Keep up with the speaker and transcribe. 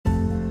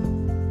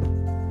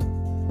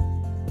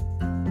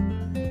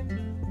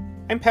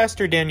I'm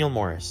Pastor Daniel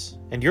Morris,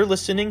 and you're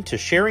listening to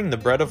Sharing the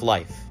Bread of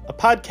Life, a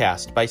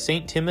podcast by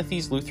St.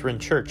 Timothy's Lutheran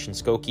Church in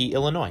Skokie,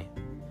 Illinois.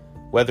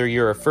 Whether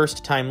you're a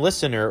first-time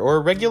listener or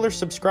a regular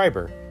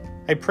subscriber,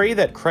 I pray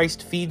that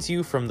Christ feeds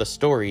you from the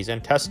stories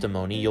and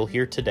testimony you'll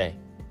hear today.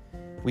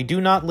 We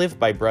do not live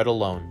by bread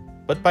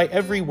alone, but by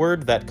every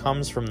word that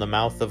comes from the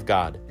mouth of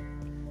God.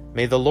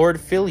 May the Lord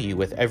fill you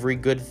with every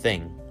good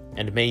thing,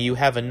 and may you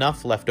have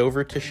enough left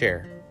over to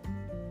share.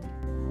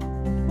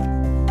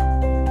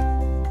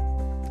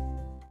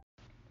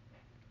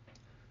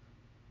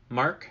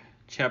 Mark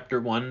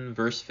chapter 1,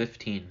 verse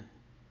 15.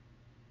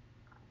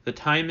 The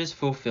time is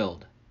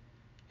fulfilled,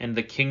 and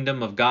the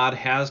kingdom of God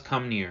has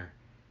come near.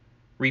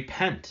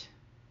 Repent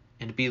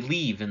and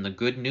believe in the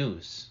good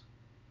news.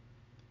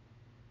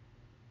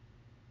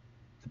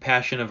 The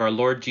Passion of our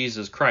Lord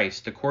Jesus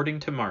Christ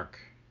according to Mark.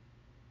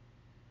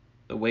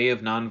 The way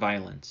of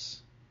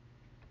nonviolence.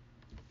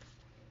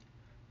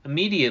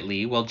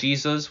 Immediately, while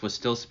Jesus was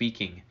still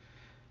speaking,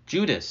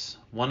 Judas,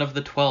 one of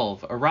the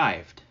 12,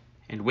 arrived,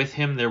 and with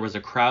him there was a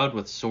crowd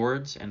with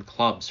swords and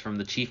clubs from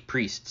the chief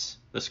priests,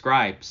 the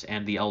scribes,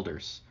 and the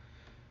elders.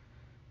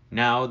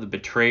 Now the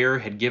betrayer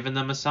had given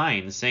them a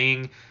sign,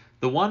 saying,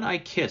 "The one I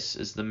kiss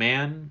is the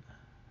man.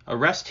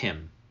 Arrest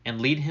him and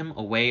lead him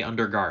away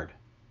under guard."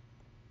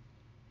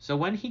 So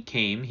when he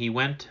came, he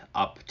went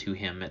up to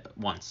him at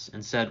once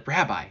and said,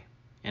 "Rabbi,"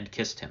 and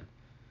kissed him.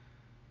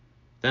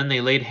 Then they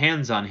laid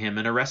hands on him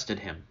and arrested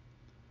him.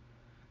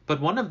 But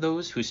one of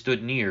those who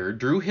stood near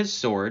drew his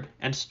sword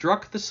and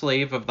struck the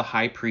slave of the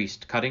high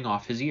priest, cutting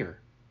off his ear.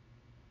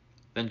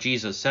 Then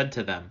Jesus said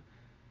to them,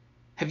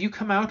 "Have you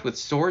come out with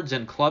swords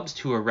and clubs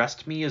to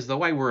arrest me as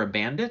though I were a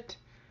bandit?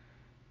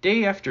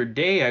 Day after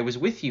day I was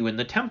with you in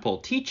the temple,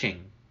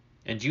 teaching,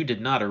 and you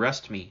did not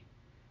arrest me.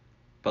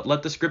 But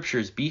let the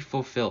scriptures be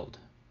fulfilled."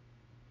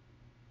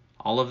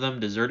 All of them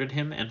deserted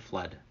him and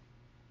fled.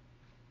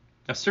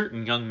 A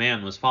certain young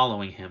man was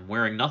following him,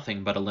 wearing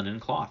nothing but a linen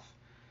cloth.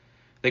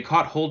 They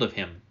caught hold of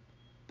him,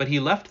 but he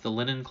left the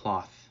linen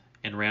cloth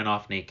and ran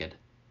off naked.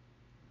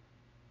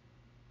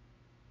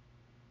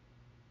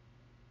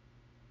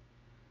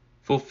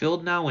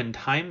 Fulfilled now in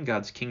time,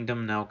 God's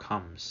kingdom now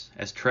comes,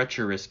 as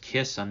treacherous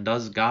kiss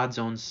undoes God's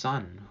own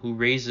Son, who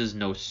raises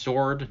no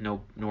sword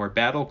nor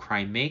battle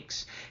cry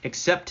makes,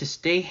 except to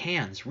stay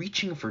hands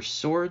reaching for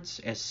swords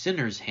as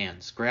sinners'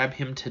 hands grab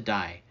him to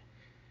die.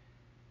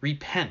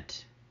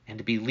 Repent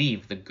and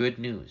believe the good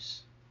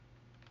news.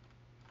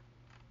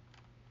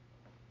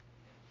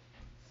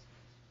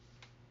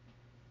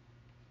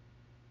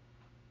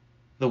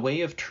 The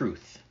way of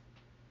truth.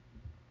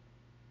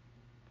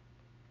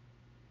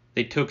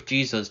 They took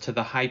Jesus to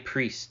the high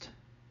priest,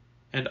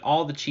 and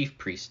all the chief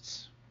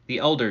priests, the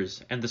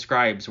elders, and the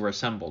scribes were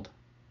assembled.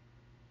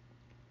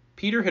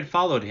 Peter had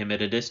followed him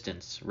at a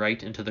distance,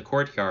 right into the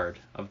courtyard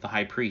of the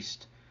high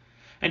priest,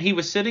 and he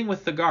was sitting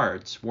with the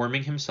guards,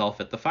 warming himself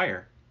at the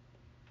fire.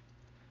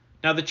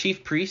 Now the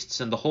chief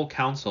priests and the whole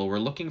council were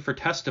looking for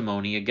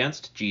testimony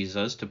against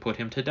Jesus to put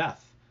him to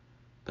death,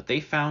 but they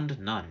found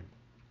none.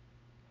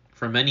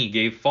 For many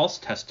gave false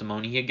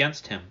testimony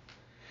against him,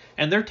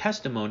 and their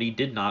testimony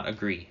did not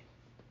agree.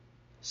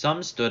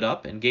 Some stood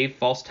up and gave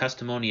false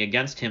testimony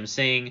against him,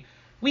 saying,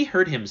 "We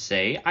heard him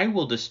say, 'I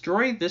will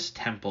destroy this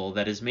temple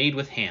that is made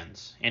with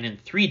hands, and in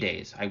 3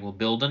 days I will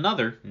build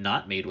another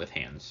not made with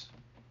hands.'"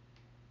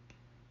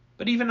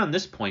 But even on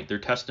this point their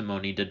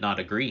testimony did not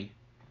agree.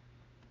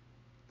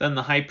 Then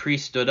the high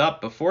priest stood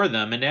up before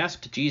them and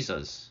asked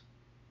Jesus,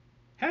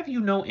 "Have you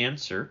no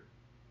answer?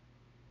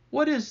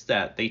 What is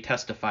that they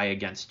testify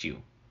against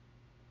you?"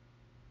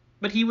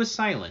 But he was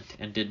silent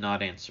and did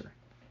not answer.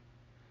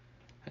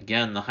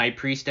 Again the high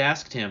priest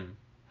asked him,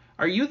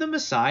 "Are you the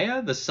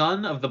Messiah, the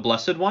Son of the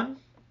Blessed One?"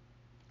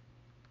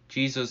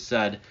 Jesus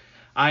said,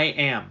 "I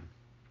am,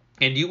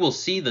 and you will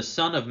see the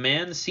Son of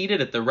Man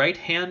seated at the right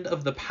hand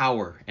of the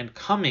power and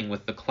coming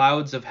with the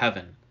clouds of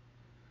heaven."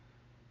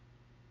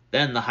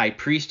 Then the high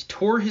priest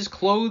tore his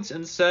clothes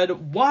and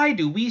said, "Why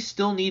do we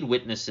still need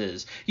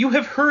witnesses? You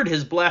have heard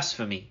his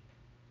blasphemy.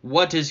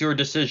 What is your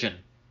decision?"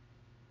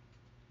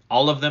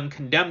 All of them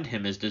condemned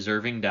him as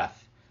deserving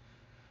death.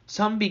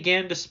 Some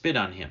began to spit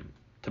on him,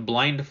 to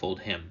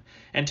blindfold him,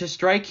 and to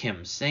strike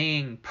him,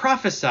 saying,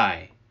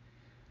 "Prophesy!"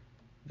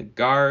 The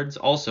guards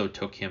also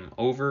took him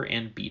over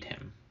and beat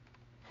him.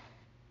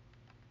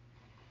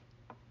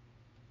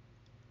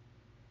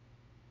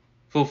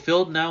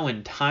 Fulfilled now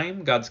in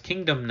time, God's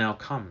kingdom now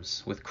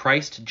comes, with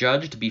Christ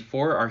judged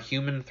before our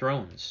human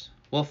thrones,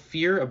 while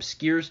fear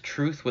obscures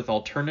truth with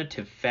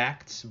alternative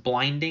facts,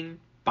 blinding,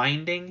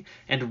 binding,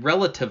 and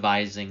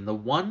relativizing the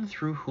one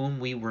through whom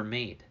we were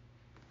made.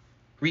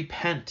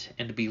 Repent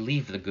and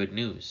believe the good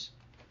news.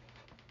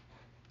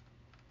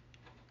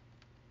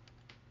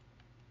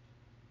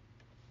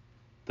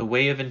 The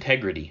way of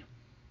integrity.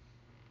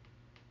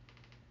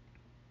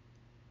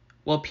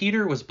 While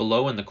Peter was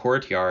below in the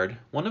courtyard,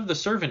 one of the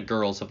servant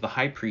girls of the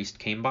high priest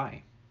came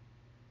by.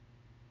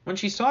 When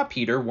she saw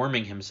Peter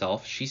warming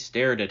himself, she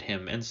stared at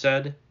him and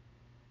said,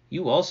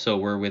 "You also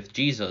were with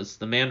Jesus,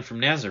 the man from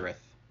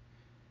Nazareth."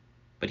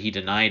 But he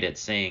denied it,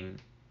 saying,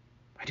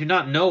 "I do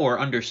not know or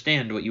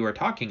understand what you are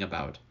talking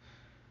about."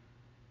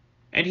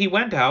 And he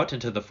went out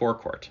into the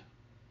forecourt.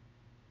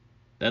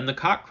 Then the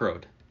cock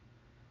crowed.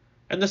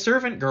 And the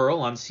servant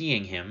girl, on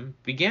seeing him,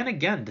 began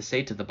again to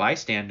say to the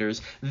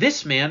bystanders,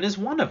 "This man is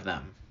one of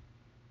them."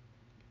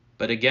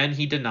 But again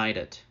he denied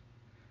it.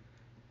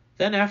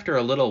 Then after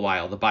a little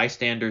while the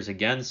bystanders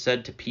again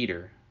said to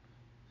Peter,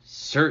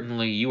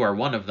 "Certainly you are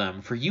one of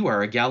them, for you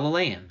are a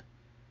Galilean."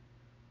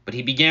 But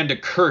he began to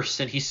curse,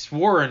 and he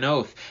swore an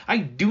oath, "I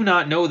do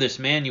not know this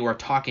man you are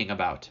talking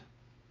about."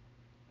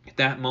 At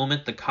that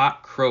moment the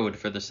cock crowed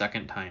for the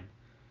second time.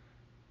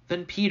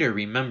 Then Peter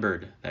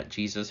remembered that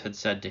Jesus had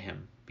said to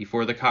him,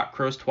 "Before the cock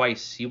crows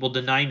twice, you will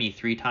deny me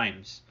 3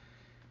 times."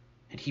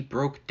 And he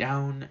broke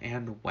down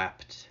and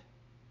wept.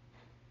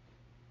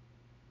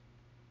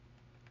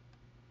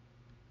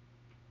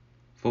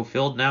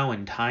 Fulfilled now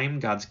in time,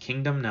 God's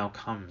kingdom now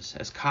comes,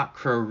 as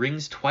cockcrow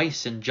rings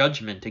twice in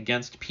judgment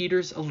against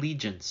Peter's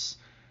allegiance,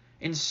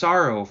 in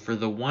sorrow for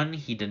the one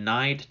he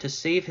denied to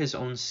save his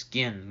own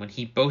skin when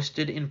he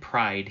boasted in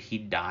pride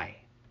he'd die.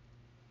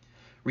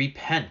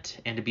 Repent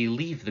and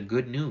believe the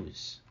good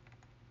news.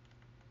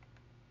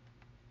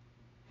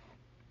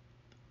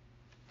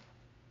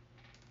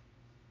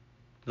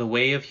 The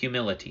way of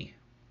humility.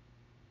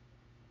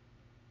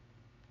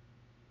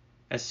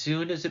 As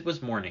soon as it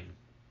was morning,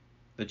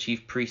 the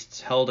chief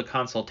priests held a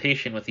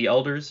consultation with the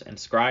elders and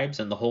scribes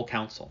and the whole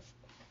council.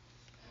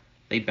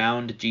 They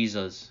bound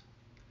Jesus,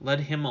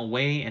 led him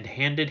away, and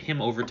handed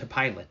him over to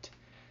Pilate.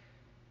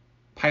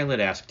 Pilate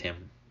asked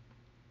him,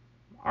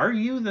 "Are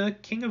you the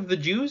king of the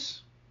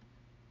Jews?"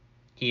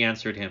 He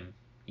answered him,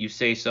 "You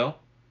say so."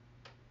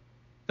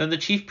 Then the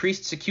chief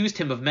priests accused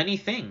him of many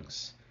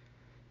things.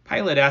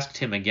 Pilate asked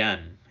him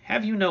again,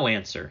 "Have you no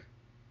answer?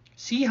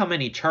 See how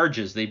many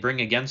charges they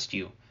bring against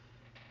you."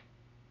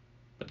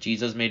 But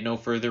Jesus made no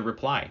further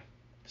reply,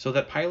 so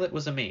that Pilate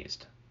was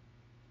amazed.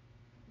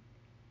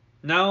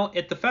 Now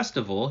at the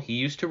festival he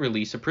used to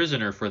release a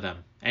prisoner for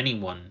them,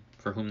 anyone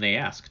for whom they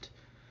asked.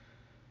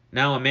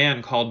 Now a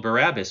man called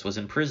Barabbas was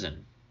in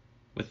prison,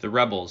 with the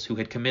rebels who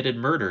had committed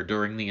murder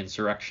during the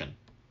insurrection.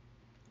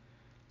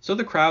 So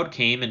the crowd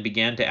came and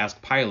began to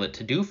ask Pilate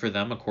to do for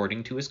them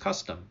according to his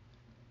custom.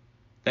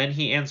 Then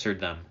he answered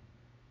them,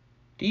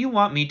 "Do you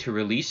want me to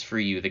release for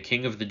you the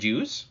king of the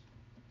Jews?"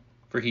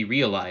 For he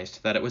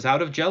realized that it was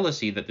out of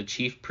jealousy that the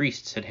chief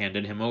priests had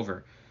handed him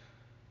over.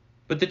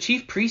 But the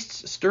chief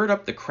priests stirred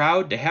up the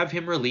crowd to have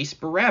him release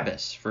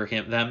Barabbas for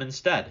them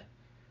instead.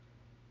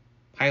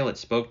 Pilate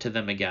spoke to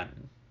them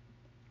again.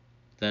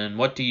 "Then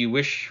what do you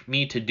wish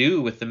me to do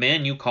with the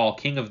man you call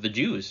king of the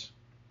Jews?"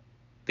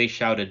 They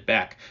shouted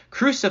back,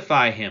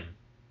 "Crucify him!"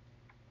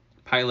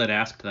 Pilate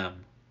asked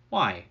them,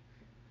 "Why?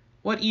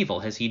 What evil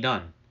has he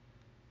done?"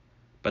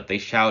 But they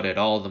shouted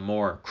all the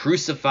more,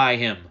 "Crucify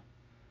him!"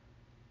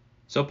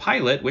 So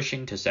Pilate,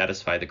 wishing to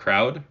satisfy the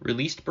crowd,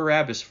 released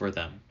Barabbas for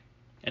them,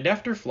 and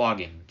after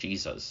flogging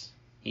Jesus,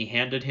 he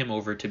handed him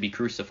over to be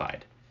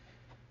crucified.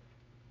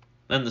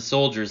 Then the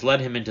soldiers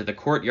led him into the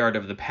courtyard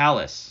of the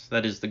palace,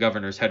 that is the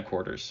governor's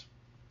headquarters,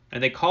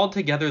 and they called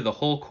together the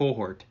whole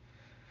cohort.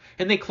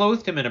 And they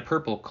clothed him in a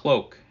purple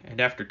cloak, and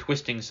after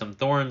twisting some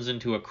thorns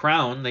into a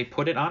crown, they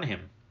put it on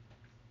him.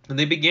 And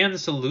they began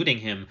saluting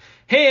him,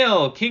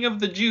 "Hail, King of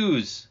the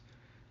Jews!"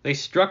 They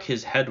struck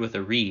his head with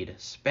a reed,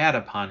 spat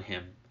upon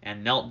him,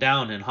 and knelt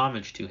down in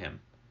homage to him.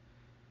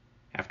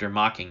 After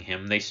mocking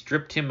him, they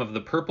stripped him of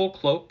the purple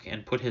cloak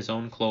and put his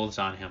own clothes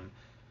on him.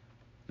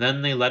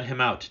 Then they led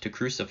him out to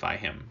crucify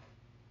him.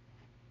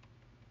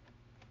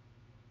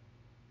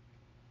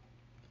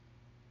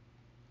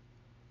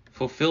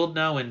 Fulfilled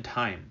now in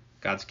time,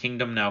 God's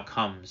kingdom now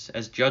comes,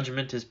 as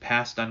judgment is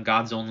passed on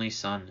God's only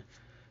Son,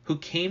 who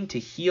came to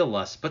heal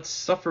us, but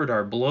suffered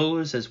our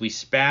blows as we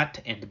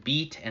spat and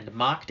beat and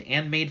mocked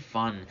and made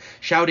fun,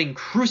 shouting,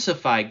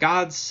 "Crucify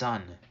God's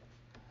Son!"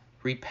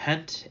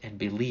 Repent and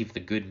believe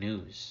the good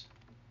news.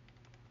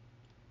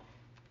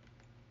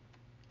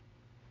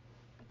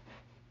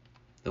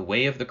 The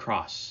way of the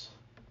cross.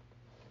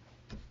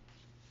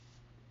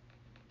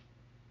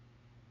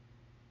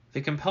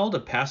 They compelled a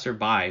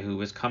passer-by who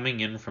was coming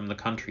in from the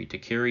country to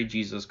carry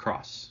Jesus'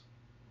 cross.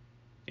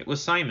 It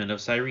was Simon of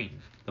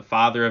Cyrene, the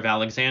father of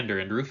Alexander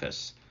and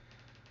Rufus.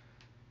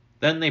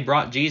 Then they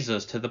brought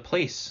Jesus to the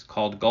place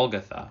called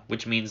Golgotha,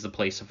 which means the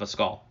place of a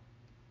skull.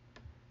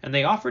 And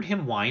they offered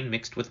him wine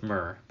mixed with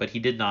myrrh, but he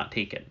did not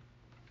take it.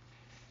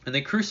 And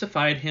they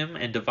crucified him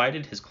and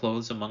divided his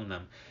clothes among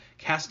them,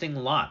 casting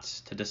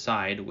lots to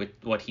decide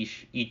what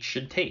each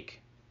should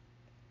take.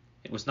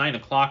 It was 9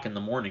 o'clock in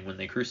the morning when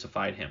they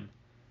crucified him.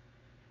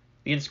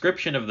 The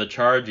inscription of the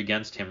charge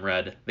against him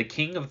read, "The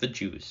King of the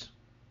Jews."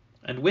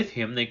 And with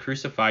him they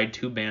crucified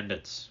 2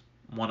 bandits,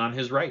 one on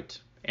his right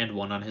and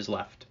one on his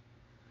left.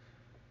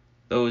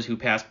 Those who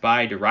passed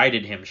by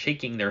derided him,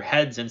 shaking their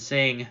heads and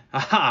saying,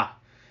 "Aha!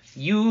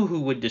 You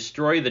who would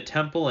destroy the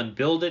temple and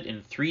build it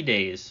in 3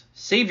 days,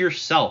 save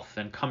yourself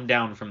and come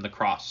down from the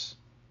cross."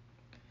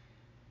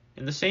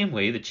 In the same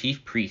way the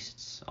chief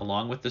priests,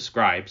 along with the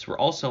scribes, were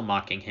also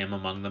mocking him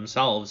among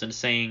themselves and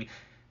saying,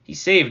 He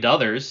saved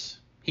others.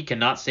 He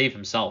cannot save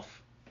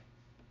himself.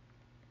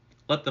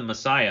 Let the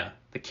Messiah,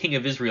 the King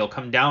of Israel,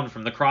 come down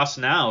from the cross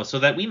now, so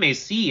that we may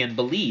see and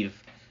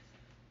believe."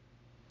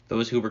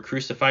 Those who were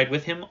crucified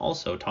with him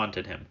also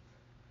taunted him.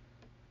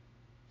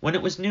 When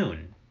it was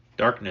noon,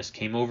 darkness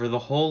came over the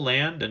whole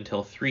land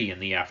until 3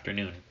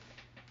 p.m.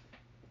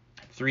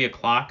 At 3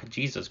 o'clock,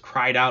 Jesus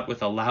cried out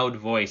with a loud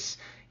voice,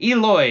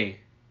 "Eloi,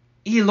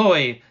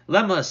 Eloi,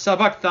 lema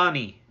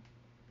sabachthani,"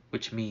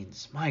 which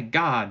means, my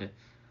God,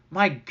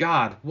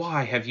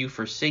 why have you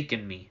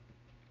forsaken me?"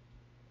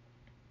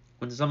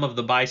 When some of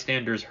the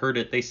bystanders heard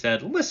it, they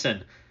said,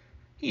 "Listen,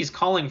 he is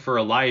calling for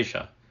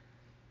Elijah."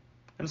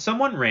 And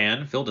someone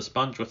ran, filled a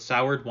sponge with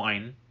soured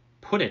wine,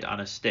 put it on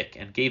a stick,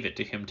 and gave it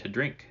to him to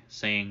drink,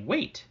 saying,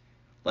 "Wait,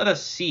 let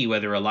us see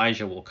whether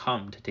Elijah will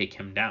come to take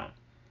him down."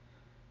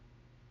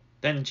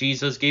 Then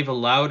Jesus gave a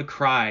loud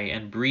cry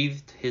and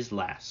breathed his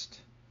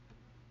last.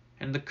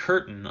 And the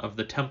curtain of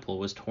the temple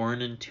was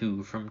torn in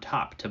two from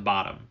top to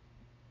bottom.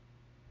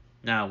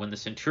 Now when the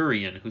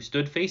centurion who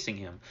stood facing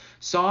him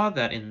saw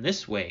that in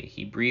this way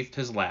he breathed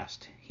his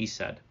last, he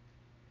said,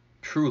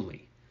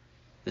 "Truly,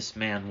 this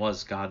man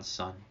was God's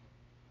Son."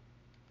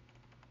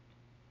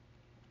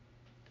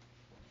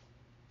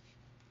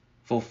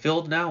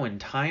 Fulfilled now in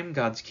time,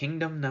 God's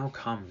kingdom now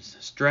comes,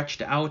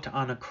 stretched out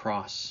on a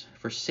cross,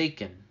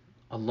 forsaken,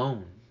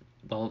 alone,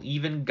 while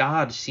even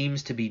God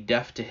seems to be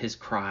deaf to his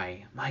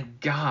cry, "My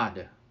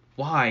God,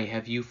 why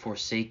have you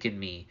forsaken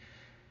me?"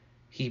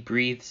 He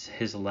breathes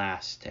his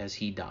last as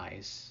he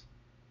dies.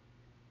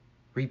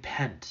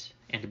 Repent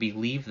and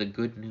believe the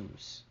good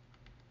news.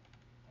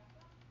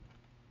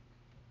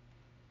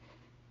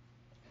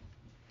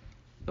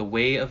 The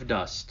way of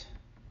dust.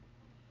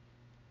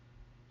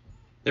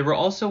 There were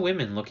also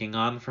women looking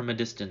on from a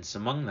distance.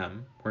 Among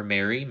them were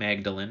Mary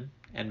Magdalene,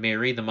 and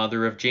Mary the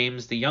mother of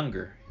James the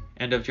younger,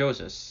 and of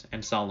Joseph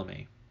and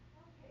Salome.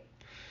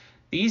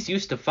 These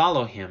used to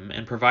follow him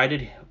and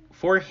provided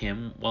for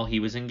him while he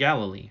was in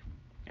Galilee,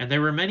 and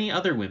there were many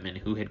other women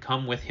who had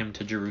come with him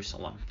to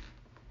Jerusalem.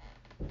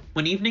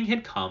 When evening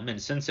had come, and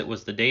since it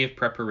was the day of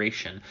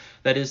preparation,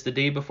 that is, the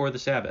day before the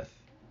Sabbath,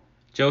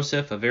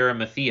 Joseph of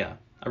Arimathea,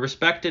 a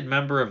respected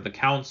member of the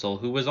council,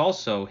 who was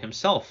also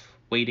himself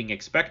waiting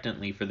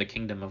expectantly for the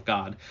kingdom of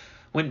God,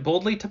 went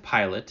boldly to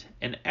Pilate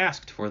and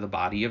asked for the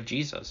body of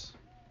Jesus.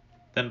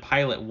 Then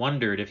Pilate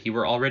wondered if he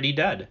were already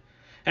dead,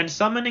 and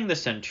summoning the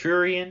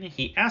centurion,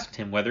 he asked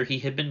him whether he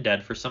had been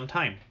dead for some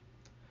time.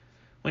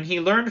 When he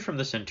learned from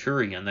the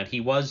centurion that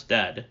he was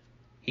dead,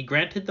 he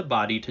granted the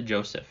body to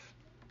Joseph.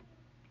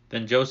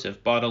 Then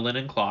Joseph bought a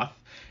linen cloth,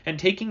 and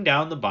taking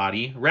down the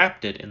body,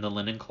 wrapped it in the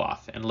linen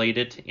cloth, and laid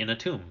it in a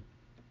tomb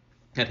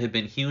that had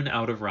been hewn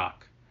out of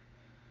rock.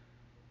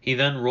 He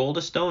then rolled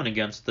a stone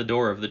against the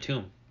door of the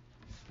tomb.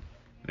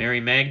 Mary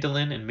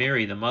Magdalene and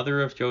Mary the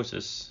mother of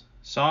Joseph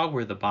saw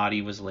where the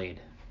body was laid.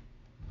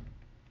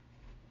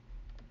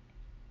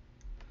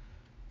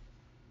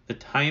 The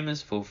time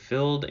is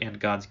fulfilled and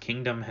God's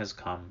kingdom has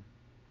come.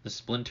 The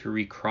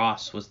splintery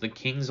cross was the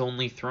king's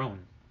only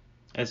throne.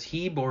 As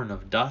he, born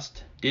of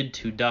dust, did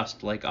to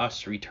dust like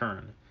us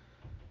return.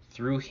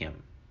 Through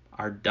him,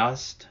 our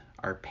dust,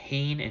 our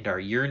pain and our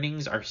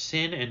yearnings, our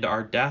sin and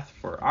our death,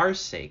 for our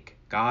sake,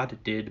 God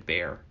did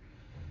bear.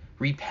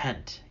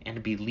 Repent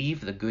and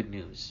believe the good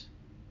news.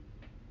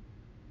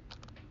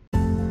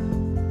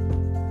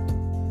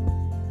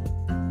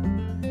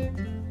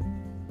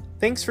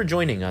 Thanks for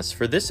joining us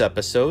for this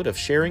episode of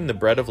Sharing the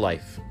Bread of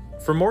Life.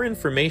 For more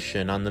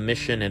information on the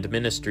mission and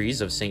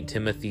ministries of St.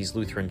 Timothy's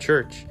Lutheran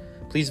Church,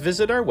 please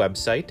visit our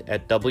website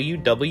at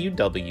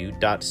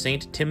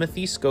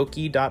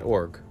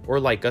www.sttimothyskokie.org or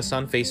like us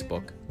on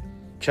Facebook.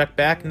 Check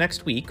back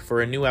next week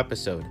for a new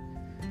episode.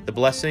 The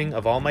blessing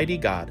of Almighty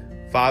God,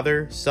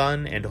 Father,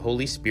 Son, and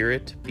Holy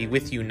Spirit be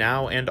with you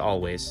now and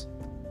always.